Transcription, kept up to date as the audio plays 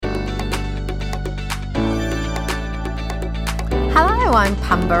I'm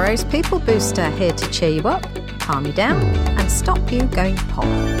Pam Burrows, People Booster, here to cheer you up, calm you down, and stop you going pop.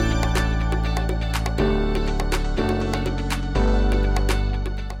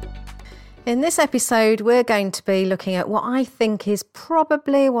 In this episode, we're going to be looking at what I think is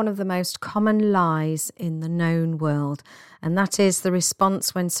probably one of the most common lies in the known world, and that is the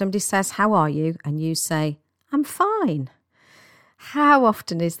response when somebody says, "How are you?" and you say, "I'm fine." How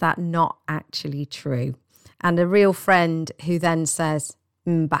often is that not actually true? And a real friend who then says,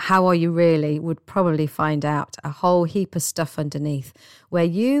 "But how are you really?" would probably find out a whole heap of stuff underneath where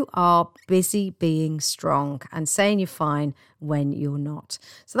you are busy being strong and saying you're fine when you're not.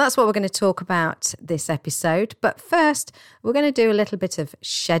 So that's what we're going to talk about this episode. But first, we're going to do a little bit of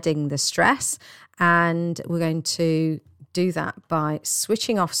shedding the stress, and we're going to do that by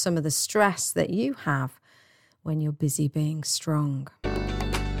switching off some of the stress that you have when you're busy being strong.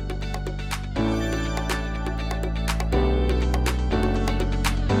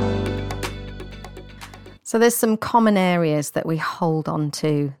 So there's some common areas that we hold on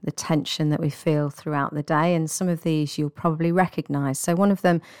to, the tension that we feel throughout the day, and some of these you'll probably recognise. So one of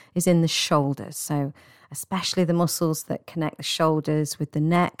them is in the shoulders, so especially the muscles that connect the shoulders with the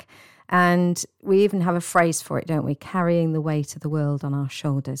neck. And we even have a phrase for it, don't we? Carrying the weight of the world on our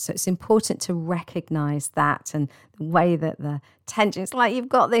shoulders. So it's important to recognise that and the way that the tension, it's like you've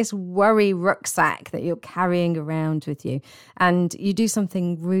got this worry rucksack that you're carrying around with you. And you do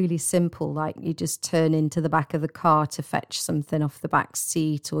something really simple, like you just turn into the back of the car to fetch something off the back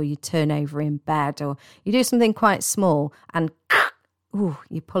seat, or you turn over in bed, or you do something quite small and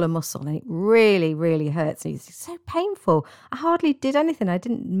you pull a muscle and it really, really hurts. It's so painful. I hardly did anything. I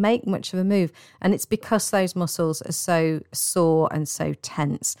didn't make much of a move. And it's because those muscles are so sore and so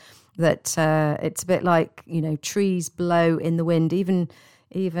tense that it's a bit like, trees blow in the wind. Even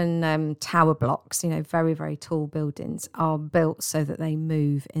tower blocks, very, very tall buildings are built so that they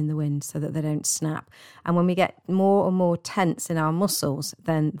move in the wind so that they don't snap. And when we get more and more tense in our muscles,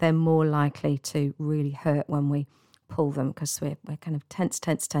 then they're more likely to really hurt when we pull them, because we're kind of tense,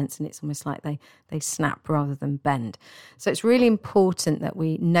 and it's almost like they snap rather than bend. So it's really important that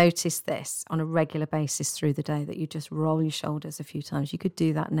we notice this on a regular basis through the day, that you just roll your shoulders a few times. You could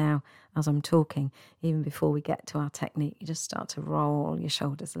do that now as I'm talking, even before we get to our technique. You just start to roll your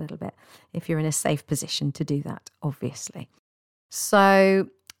shoulders a little bit, if you're in a safe position to do that, obviously. So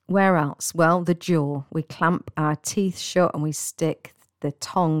where else? Well, the jaw. We clamp our teeth shut and we stick the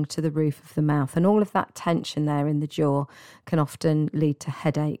tongue to the roof of the mouth, and all of that tension there in the jaw can often lead to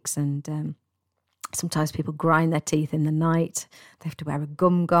headaches, and sometimes people grind their teeth in the night. They have to wear a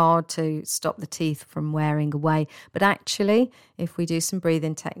gum guard to stop the teeth from wearing away. But actually, if we do some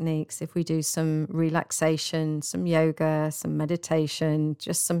breathing techniques, if we do some relaxation, some yoga, some meditation,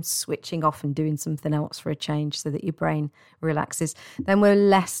 just some switching off and doing something else for a change so that your brain relaxes, then we're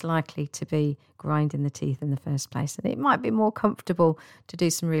less likely to be grinding the teeth in the first place. And it might be more comfortable to do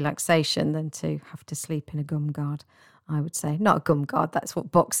some relaxation than to have to sleep in a gum guard, I would say. Not a gum guard, that's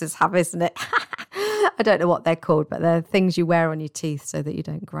what boxers have, isn't it? I don't know what they're called, but they're things you wear on your teeth so that you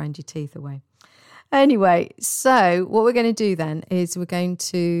don't grind your teeth away. Anyway, so what we're going to do then is we're going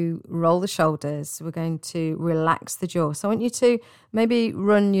to roll the shoulders. We're going to relax the jaw. So I want you to maybe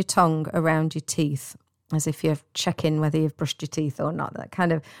run your tongue around your teeth as if you're checking whether you've brushed your teeth or not. That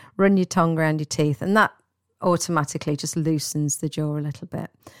kind of run your tongue around your teeth, and that automatically just loosens the jaw a little bit.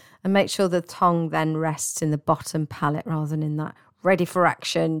 And make sure the tongue then rests in the bottom palate rather than in that ready for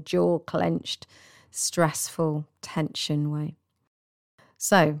action, jaw clenched, stressful tension way.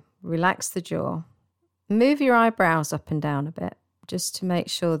 So relax the jaw. Move your eyebrows up and down a bit just to make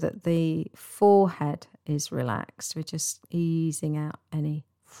sure that the forehead is relaxed. We're just easing out any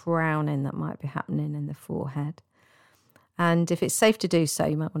frowning that might be happening in the forehead. And if it's safe to do so,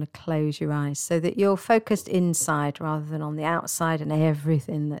 you might want to close your eyes so that you're focused inside rather than on the outside and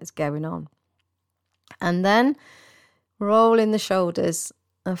everything that's going on. And then roll in the shoulders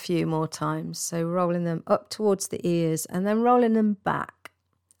a few more times. So rolling them up towards the ears and then rolling them back.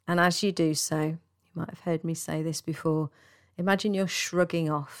 And as you do so, you might have heard me say this before, imagine you're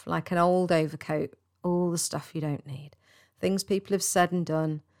shrugging off like an old overcoat all the stuff you don't need. Things people have said and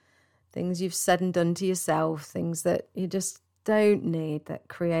done, things you've said and done to yourself, things that you just don't need that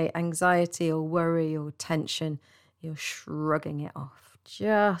create anxiety or worry or tension. You're shrugging it off,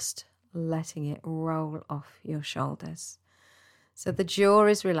 just letting it roll off your shoulders. So the jaw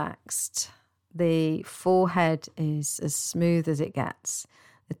is relaxed. The forehead is as smooth as it gets.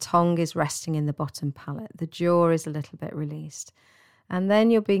 The tongue is resting in the bottom palate. The jaw is a little bit released. And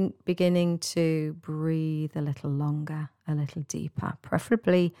then you're beginning to breathe a little longer, a little deeper,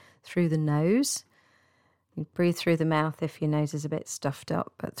 preferably through the nose. You breathe through the mouth if your nose is a bit stuffed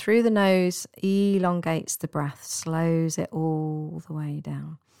up, but through the nose elongates the breath, slows it all the way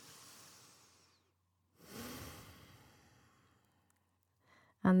down.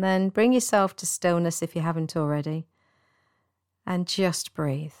 And then bring yourself to stillness if you haven't already, and just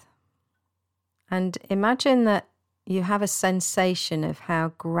breathe. And imagine that you have a sensation of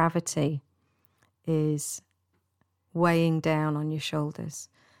how gravity is weighing down on your shoulders.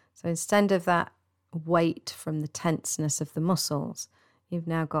 So instead of that weight from the tenseness of the muscles, you've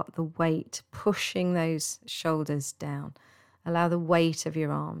now got the weight pushing those shoulders down. Allow the weight of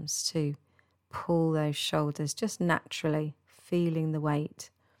your arms to pull those shoulders just naturally, feeling the weight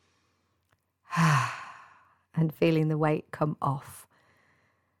and feeling the weight come off.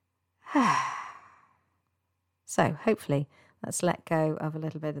 So hopefully that's let go of a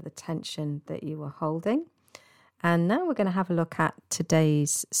little bit of the tension that you were holding. And now we're going to have a look at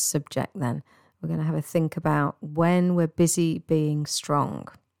today's subject then. We're going to have a think about when we're busy being strong.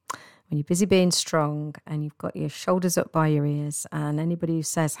 When you're busy being strong and you've got your shoulders up by your ears, and anybody who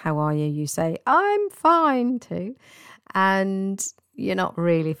says, how are you? You say, I'm fine too. And you're not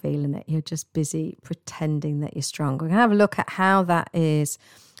really feeling it. You're just busy pretending that you're strong. We're going to have a look at how that is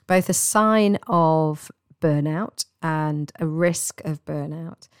both a sign of burnout and a risk of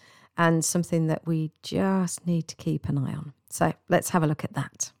burnout, and something that we just need to keep an eye on. So let's have a look at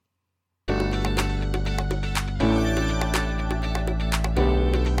that.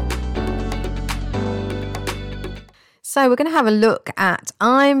 So we're going to have a look at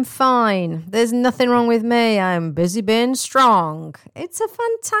I'm fine. There's nothing wrong with me. I'm busy being strong. It's a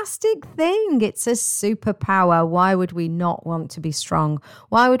fantastic thing. It's a superpower. Why would we not want to be strong?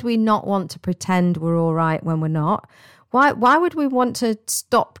 Why would we not want to pretend we're all right when we're not? Why would we want to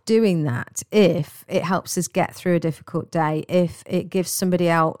stop doing that if it helps us get through a difficult day, if it gives somebody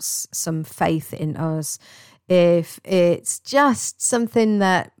else some faith in us, if it's just something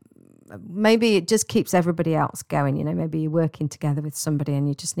that maybe it just keeps everybody else going? You know, maybe you're working together with somebody and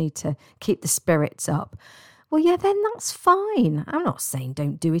you just need to keep the spirits up. Well, yeah, then that's fine. I'm not saying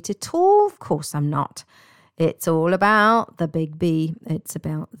don't do it at all. Of course I'm not. It's all about the big B. It's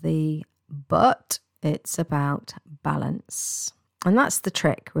about the but. It's about balance. And that's the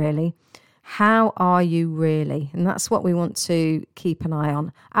trick, really. How are you really? And that's what we want to keep an eye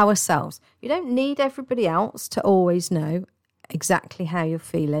on ourselves. You don't need everybody else to always know exactly how you're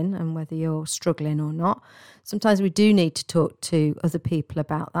feeling and whether you're struggling or not. Sometimes we do need to talk to other people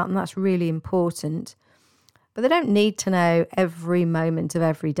about that, and that's really important. But they don't need to know every moment of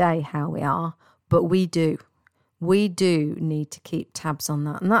every day how we are, but we do. We do need to keep tabs on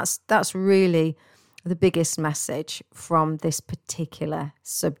that. And that's really the biggest message from this particular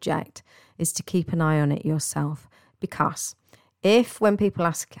subject, is to keep an eye on it yourself. Because if when people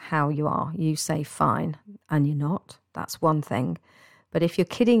ask how you are, you say fine and you're not, that's one thing. But if you're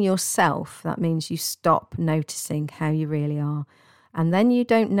kidding yourself, that means you stop noticing how you really are. And then you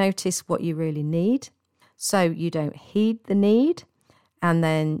don't notice what you really need. So you don't heed the need. And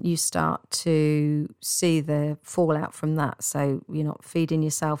then you start to see the fallout from that. So you're not feeding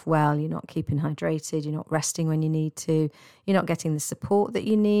yourself well, you're not keeping hydrated, you're not resting when you need to, you're not getting the support that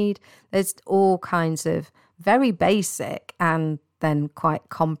you need. There's all kinds of very basic and then quite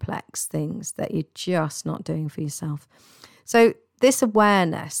complex things that you're just not doing for yourself. So this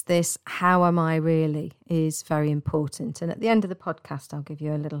awareness, this how am I really, is very important. And at the end of the podcast, I'll give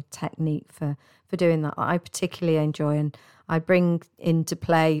you a little technique for doing that I particularly enjoy and I bring into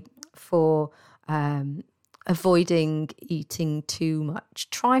play for avoiding eating too much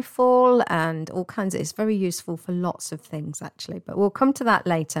trifle and all kinds of, it's very useful for lots of things actually, but we'll come to that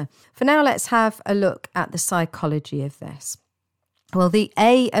later. For now, let's have a look at the psychology of this. Well, the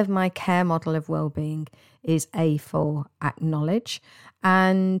A of my care model of well-being is A for acknowledge.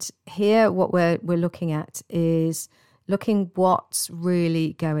 And here what we're looking at is looking what's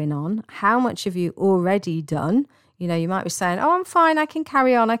really going on. How much have you already done? You know, you might be saying, oh, I'm fine, I can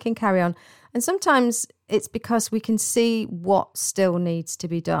carry on. And sometimes it's because we can see what still needs to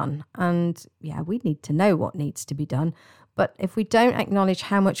be done. And yeah, we need to know what needs to be done. But if we don't acknowledge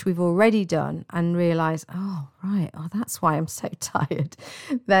how much we've already done and realise, oh, right, that's why I'm so tired,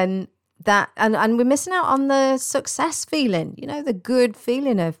 then that, and we're missing out on the success feeling, you know, the good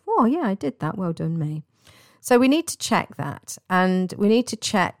feeling of, oh, yeah, I did that, well done me. So we need to check that, and we need to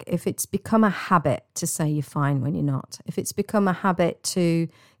check if it's become a habit to say you're fine when you're not, if it's become a habit to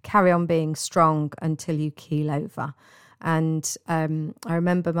carry on being strong until you keel over. And I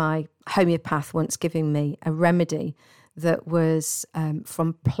remember my homeopath once giving me a remedy that was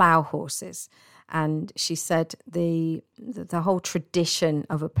from plough horses. And she said the whole tradition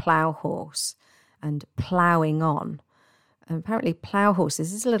of a plough horse and ploughing on. And apparently plough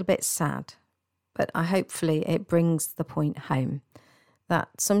horses is a little bit sad, but hopefully it brings the point home that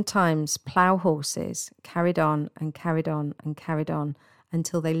sometimes plough horses carried on and carried on and carried on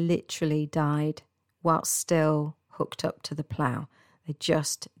until they literally died while still hooked up to the plough. They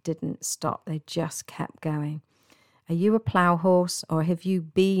just didn't stop. They just kept going. Are you a plough horse, or have you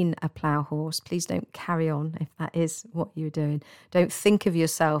been a plough horse? Please don't carry on if that is what you're doing. Don't think of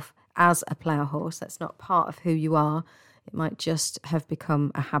yourself as a plough horse. That's not part of who you are. It might just have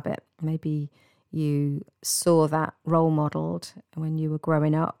become a habit. Maybe you saw that role modelled when you were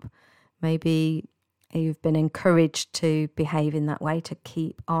growing up. Maybe you've been encouraged to behave in that way, to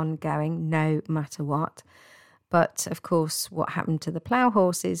keep on going no matter what. But of course, what happened to the plough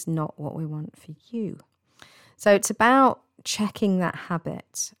horse is not what we want for you. So it's about checking that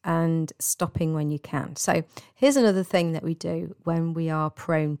habit and stopping when you can. So here's another thing that we do when we are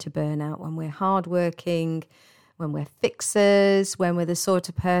prone to burnout, when we're hardworking, when we're fixers, when we're the sort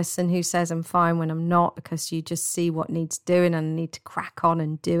of person who says I'm fine when I'm not, because you just see what needs doing and need to crack on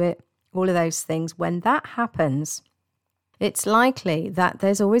and do it. All of those things. When that happens, it's likely that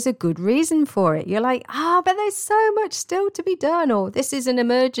there's always a good reason for it. You're like, but there's so much still to be done, or this is an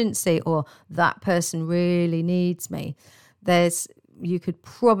emergency, or that person really needs me. You could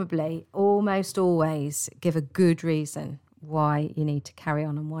probably almost always give a good reason why you need to carry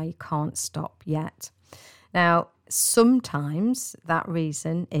on and why you can't stop yet. Now, sometimes that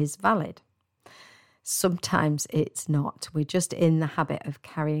reason is valid. Sometimes it's not. We're just in the habit of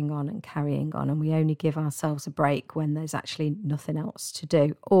carrying on, and we only give ourselves a break when there's actually nothing else to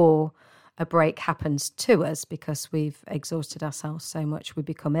do, or a break happens to us because we've exhausted ourselves so much we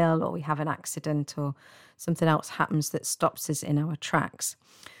become ill, or we have an accident, or something else happens that stops us in our tracks.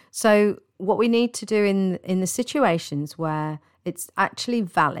 So what we need to do in the situations where it's actually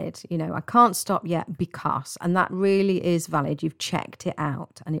valid, I can't stop yet because, and that really is valid. You've checked it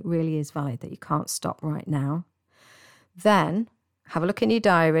out and it really is valid that you can't stop right now. Then have a look in your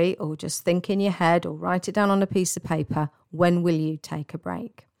diary, or just think in your head, or write it down on a piece of paper. When will you take a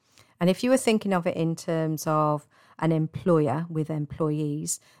break? And if you were thinking of it in terms of an employer with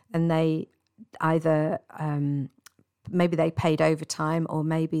employees, and they either maybe they paid overtime, or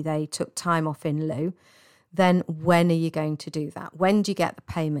maybe they took time off in lieu, then when are you going to do that? When do you get the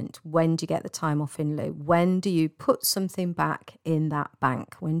payment? When do you get the time off in lieu? When do you put something back in that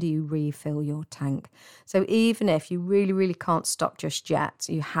bank? When do you refill your tank? So even if you really, really can't stop just yet,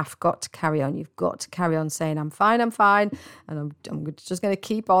 you have got to carry on. You've got to carry on saying, I'm fine, and I'm just going to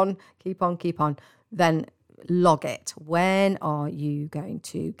keep on. Then log it. When are you going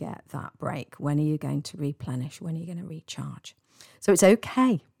to get that break? When are you going to replenish? When are you going to recharge? So it's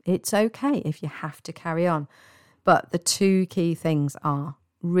okay. It's okay if you have to carry on. But the two key things are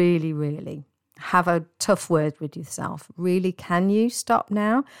really, really have a tough word with yourself. Really, can you stop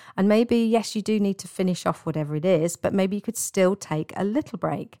now? And maybe, yes, you do need to finish off whatever it is, but maybe you could still take a little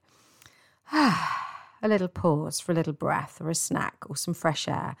break. A little pause for a little breath, or a snack, or some fresh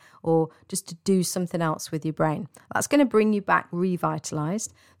air, or just to do something else with your brain. That's going to bring you back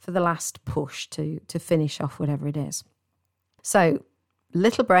revitalized for the last push to finish off whatever it is. So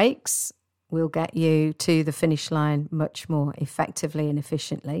little breaks will get you to the finish line much more effectively and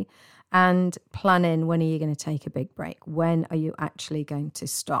efficiently. And plan in, when are you going to take a big break? When are you actually going to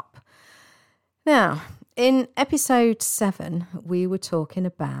stop? Now, in episode 7, we were talking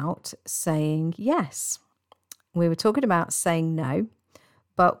about saying yes. We were talking about saying no,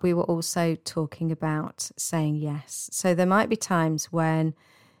 but we were also talking about saying yes. So there might be times when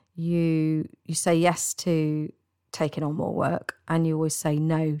you say yes to taking on more work, and you always say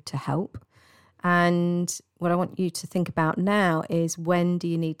no to help. And what I want you to think about now is, when do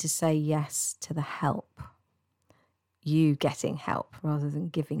you need to say yes to the help? You getting help rather than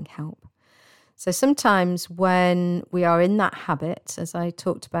giving help. So sometimes when we are in that habit, as I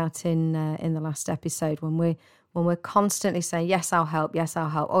talked about in the last episode, when we're constantly saying, yes, I'll help.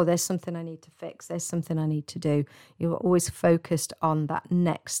 Oh, there's something I need to fix. There's something I need to do. You're always focused on that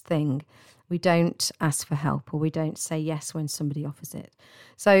next thing. We don't ask for help, or we don't say yes when somebody offers it.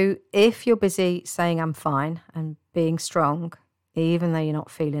 So if you're busy saying I'm fine and being strong, even though you're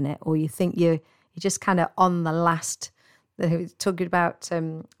not feeling it, or you think you're just kind of on the last, talking about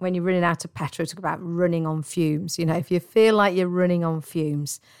when you're running out of petrol, talk about running on fumes. If you feel like you're running on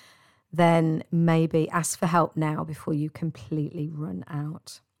fumes, then maybe ask for help now before you completely run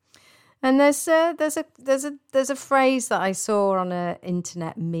out. And there's a phrase that I saw on an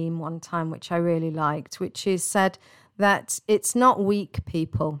internet meme one time, which I really liked, which is said that it's not weak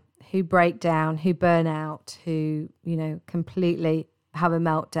people who break down, who burn out, who completely have a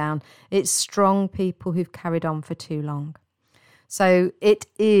meltdown. It's strong people who've carried on for too long. So it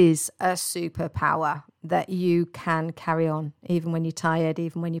is a superpower that you can carry on, even when you're tired,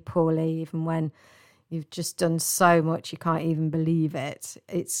 even when you're poorly, even when you've just done so much you can't even believe it.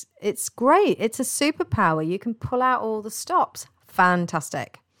 It's great. It's a superpower. You can pull out all the stops.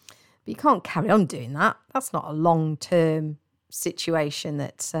 Fantastic. But you can't carry on doing that. That's not a long-term situation.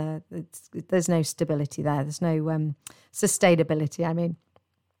 There's no stability there. There's no sustainability, I mean.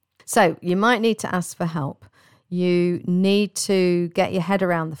 So you might need to ask for help. You need to get your head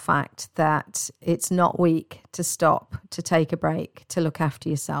around the fact that it's not weak to stop, to take a break, to look after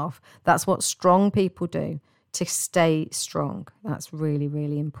yourself. That's what strong people do, to stay strong. That's really,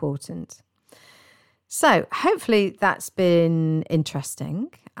 really important. So hopefully that's been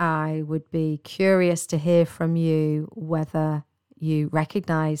interesting. I would be curious to hear from you whether you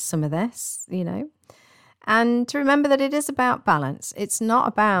recognize some of this, and to remember that it is about balance. It's not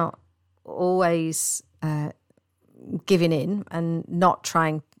about always giving in and not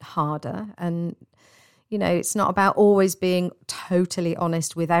trying harder. And, it's not about always being totally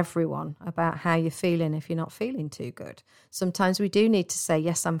honest with everyone about how you're feeling if you're not feeling too good. Sometimes we do need to say,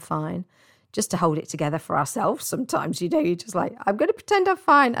 yes, I'm fine, just to hold it together for ourselves. Sometimes, you're just like, I'm going to pretend I'm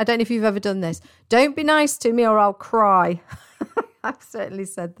fine. I don't know if you've ever done this. Don't be nice to me or I'll cry. I've certainly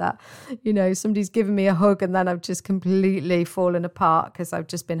said that. Somebody's given me a hug and then I've just completely fallen apart because I've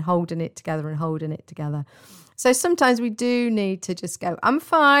just been holding it together. So sometimes we do need to just go, I'm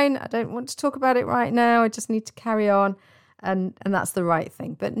fine. I don't want to talk about it right now. I just need to carry on. And that's the right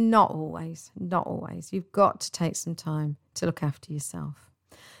thing. But not always. You've got to take some time to look after yourself.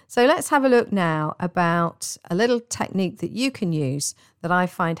 So let's have a look now about a little technique that you can use that I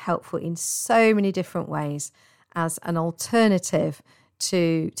find helpful in so many different ways as an alternative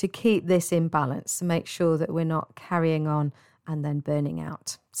to keep this in balance, to make sure that we're not carrying on and then burning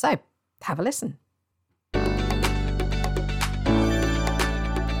out. So have a listen.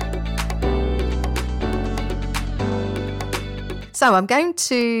 So I'm going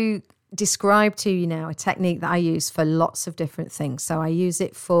to describe to you now a technique that I use for lots of different things. So I use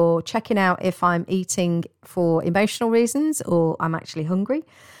it for checking out if I'm eating for emotional reasons or I'm actually hungry.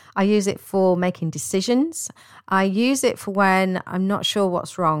 I use it for making decisions. I use it for when I'm not sure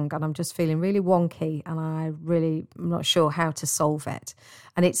what's wrong and I'm just feeling really wonky and I'm not sure how to solve it.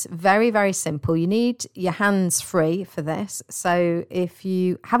 And it's very, very simple. You need your hands free for this. So if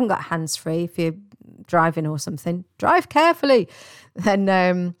you haven't got hands free, if you're driving or something, drive carefully.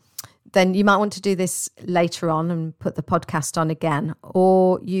 Then you might want to do this later on and put the podcast on again.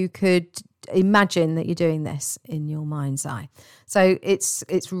 Or you could imagine that you're doing this in your mind's eye. So it's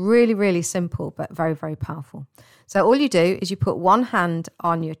really, really simple, but very, very powerful. So all you do is you put one hand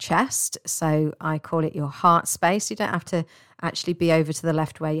on your chest. So I call it your heart space. You don't have to actually be over to the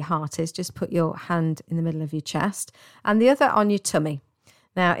left where your heart is. Just put your hand in the middle of your chest and the other on your tummy.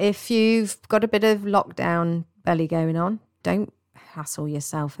 Now, if you've got a bit of lockdown belly going on, don't hassle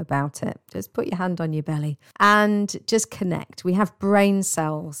yourself about it. Just put your hand on your belly and just connect. We have brain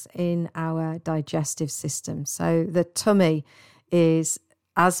cells in our digestive system. So the tummy is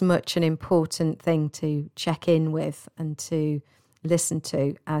as much an important thing to check in with and to listen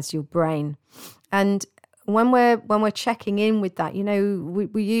to as your brain. And when we're checking in with that,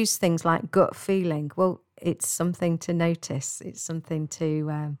 we use things like gut feeling. Well, it's something to notice. It's something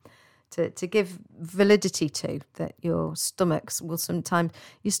to give validity to, that your stomach will sometimes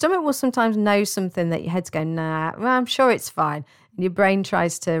know something that your head's going, nah, well, I'm sure it's fine. And your brain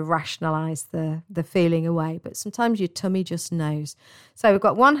tries to rationalize the feeling away, but sometimes your tummy just knows. So we've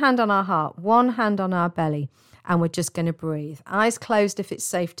got one hand on our heart, one hand on our belly, and we're just going to breathe. Eyes closed if it's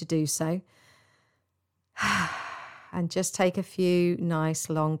safe to do so. And just take a few nice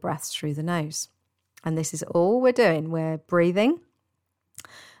long breaths through the nose. And this is all we're doing. We're breathing.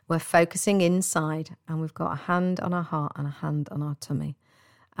 We're focusing inside, and we've got a hand on our heart and a hand on our tummy.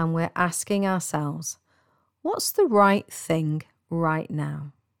 And we're asking ourselves, what's the right thing right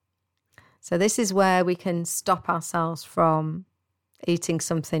now? So this is where we can stop ourselves from eating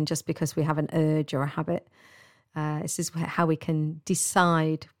something just because we have an urge or a habit. This is how we can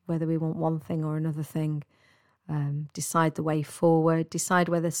decide whether we want one thing or another thing. Decide the way forward, decide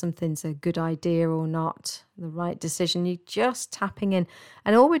whether something's a good idea or not, the right decision. You're just tapping in.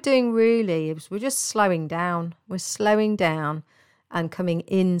 And all we're doing really is we're just slowing down. We're slowing down and coming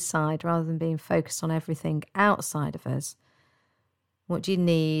inside rather than being focused on everything outside of us. What do you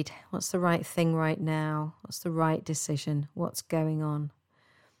need? What's the right thing right now? What's the right decision? What's going on?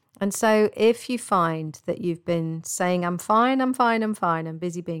 And so if you find that you've been saying, I'm fine, I'm fine, I'm fine, I'm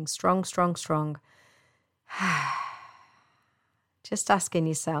busy being strong, Just asking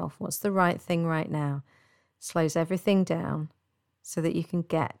yourself, what's the right thing right now? Slows everything down so that you can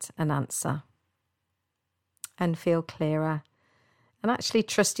get an answer and feel clearer. And actually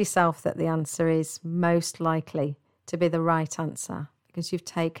trust yourself that the answer is most likely to be the right answer because you've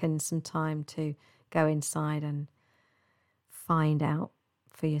taken some time to go inside and find out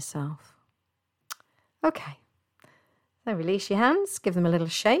for yourself. Okay. So release your hands, give them a little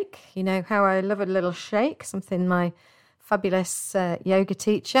shake. You know how I love a little shake, something my fabulous yoga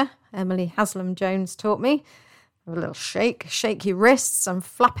teacher, Emily Haslam-Jones, taught me. A little shake your wrists. I'm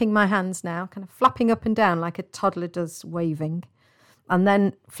flapping my hands now, kind of flapping up and down like a toddler does, waving. And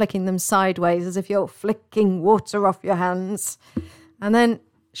then flicking them sideways as if you're flicking water off your hands. And then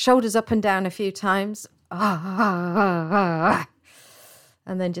shoulders up and down a few times. And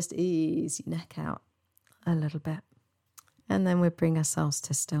then just ease your neck out a little bit. And then we bring ourselves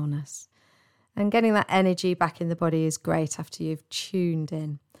to stillness. And getting that energy back in the body is great after you've tuned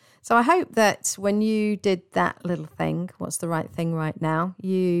in. So I hope that when you did that little thing, what's the right thing right now,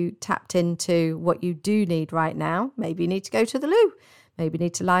 you tapped into what you do need right now. Maybe you need to go to the loo. Maybe you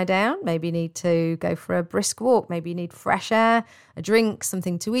need to lie down. Maybe you need to go for a brisk walk. Maybe you need fresh air, a drink,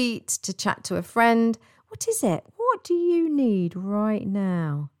 something to eat, to chat to a friend. What is it? What do you need right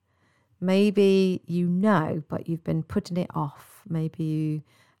now? Maybe you know, but you've been putting it off. Maybe you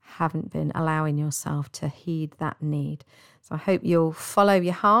haven't been allowing yourself to heed that need. So I hope you'll follow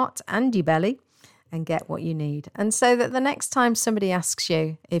your heart and your belly and get what you need. And so that the next time somebody asks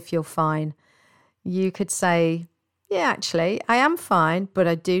you if you're fine, you could say, yeah, actually, I am fine, but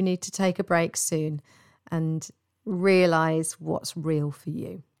I do need to take a break soon and realize what's real for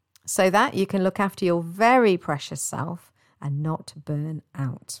you so that you can look after your very precious self and not burn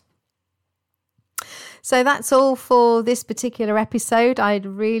out. So that's all for this particular episode. I'd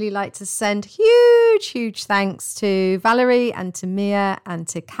really like to send huge thanks to Valerie and to Mia and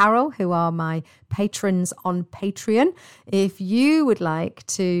to Carol, who are my patrons on Patreon. If you would like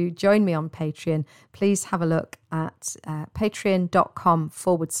to join me on Patreon, please have a look at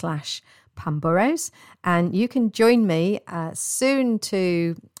patreon.com/Pam Burrows. And you can join me. Soon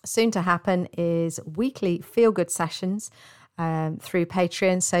to happen is weekly feel-good sessions through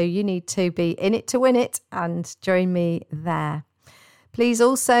Patreon. So you need to be in it to win it and join me there. Please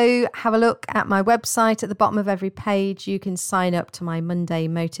also have a look at my website. At the bottom of every page, you can sign up to my Monday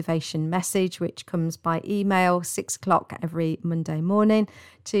motivation message, which comes by email 6 o'clock every Monday morning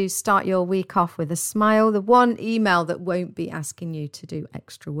to start your week off with a smile. The one email that won't be asking you to do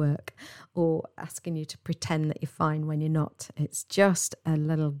extra work or asking you to pretend that you're fine when you're not. It's just a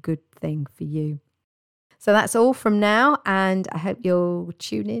little good thing for you. So that's all from now, and I hope you'll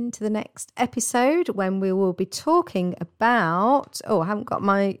tune in to the next episode when we will be talking about. I haven't got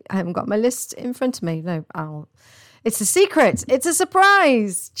my list in front of me. No, it's a secret. It's a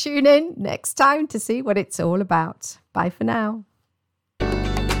surprise. Tune in next time to see what it's all about. Bye for now.